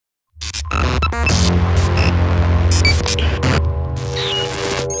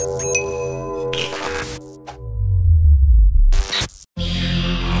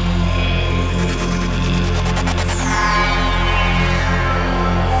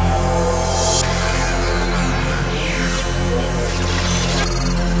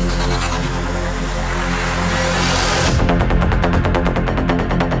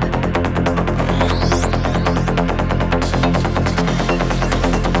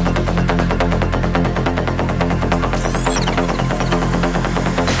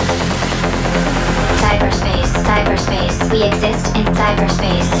We exist in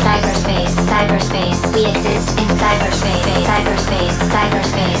cyberspace. Cyberspace. Cyberspace. We exist in cyberspace. Cyberspace.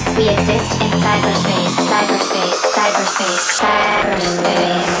 Cyberspace. We exist in cyberspace. Cyberspace. Cyberspace.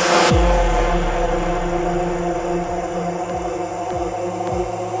 Cyberspace.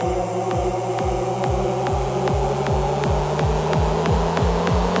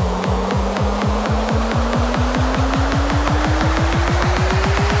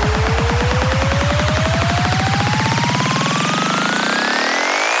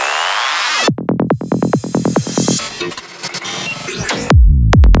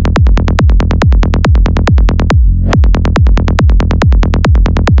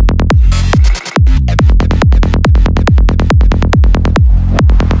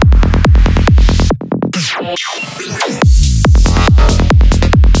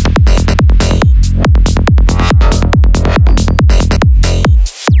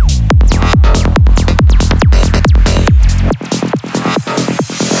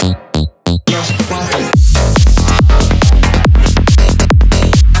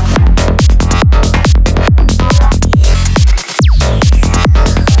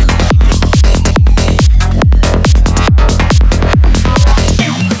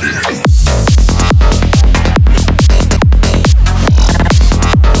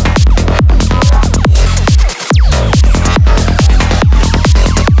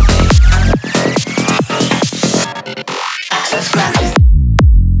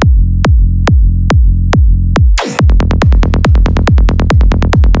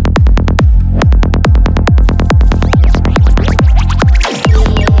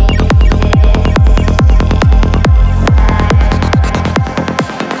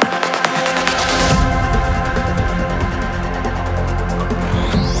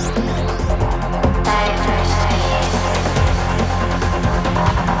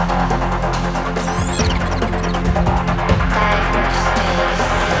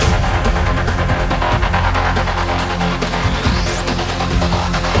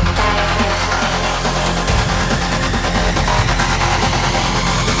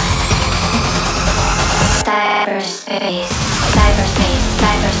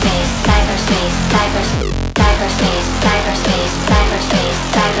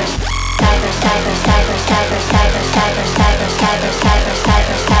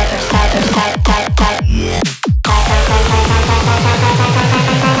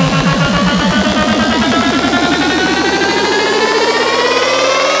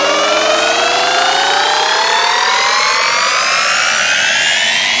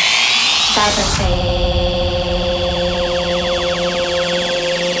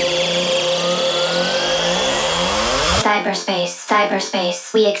 Cyberspace,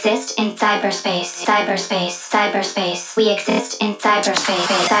 cyberspace, we exist in cyberspace, cyberspace, cyberspace, we exist in cyberspace,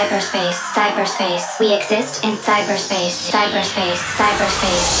 cyberspace, cyberspace, we exist in cyberspace, cyberspace,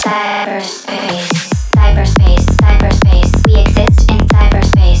 cyberspace, cyberspace, cyberspace, cyberspace, we exist in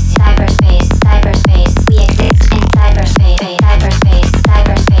cyberspace, cyberspace, cyberspace, we exist in cyberspace, cyberspace,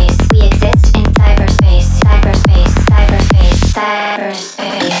 cyberspace, we exist in cyberspace, cyberspace, cyberspace,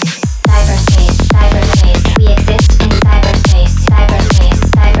 cyberspace.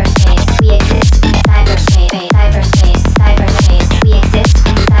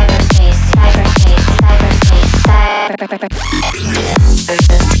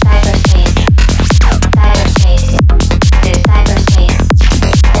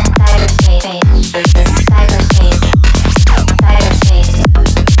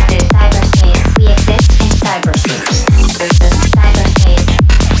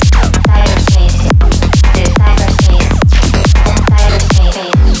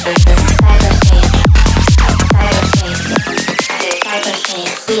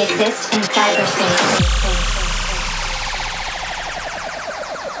 We exist in cyberspace.